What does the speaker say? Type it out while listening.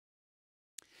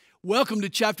Welcome to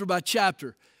Chapter by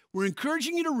Chapter. We're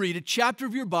encouraging you to read a chapter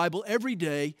of your Bible every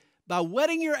day by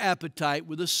whetting your appetite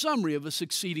with a summary of a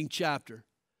succeeding chapter.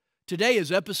 Today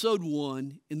is episode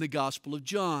 1 in the Gospel of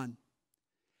John.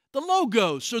 The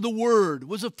Logos, or the Word,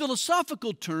 was a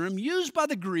philosophical term used by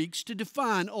the Greeks to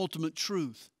define ultimate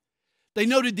truth. They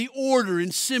noted the order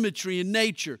and symmetry in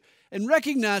nature and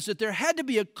recognized that there had to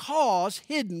be a cause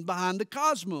hidden behind the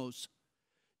cosmos.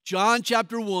 John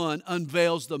chapter 1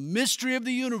 unveils the mystery of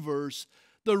the universe,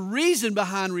 the reason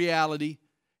behind reality.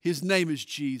 His name is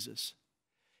Jesus.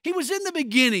 He was in the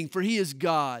beginning, for He is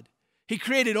God. He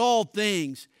created all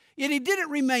things, yet He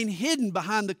didn't remain hidden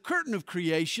behind the curtain of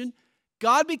creation.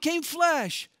 God became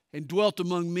flesh and dwelt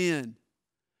among men.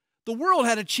 The world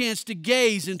had a chance to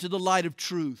gaze into the light of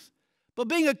truth, but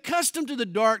being accustomed to the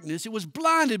darkness, it was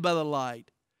blinded by the light.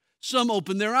 Some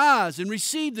opened their eyes and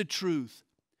received the truth.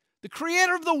 The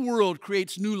Creator of the world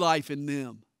creates new life in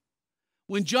them.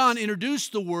 When John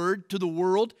introduced the Word to the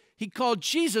world, he called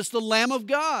Jesus the Lamb of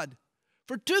God.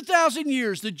 For 2,000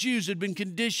 years, the Jews had been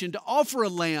conditioned to offer a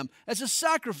lamb as a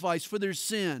sacrifice for their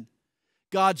sin.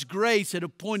 God's grace had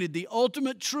appointed the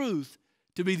ultimate truth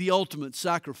to be the ultimate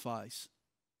sacrifice.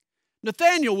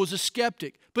 Nathanael was a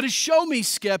skeptic, but a show-me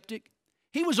skeptic.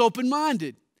 He was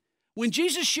open-minded. When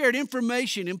Jesus shared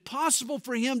information impossible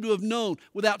for him to have known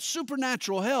without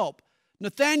supernatural help,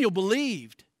 Nathanael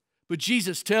believed. But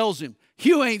Jesus tells him,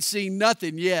 "You ain't seen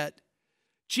nothing yet."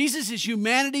 Jesus is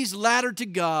humanity's ladder to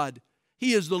God.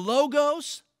 He is the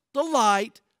Logos, the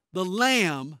light, the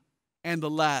Lamb, and the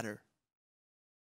ladder.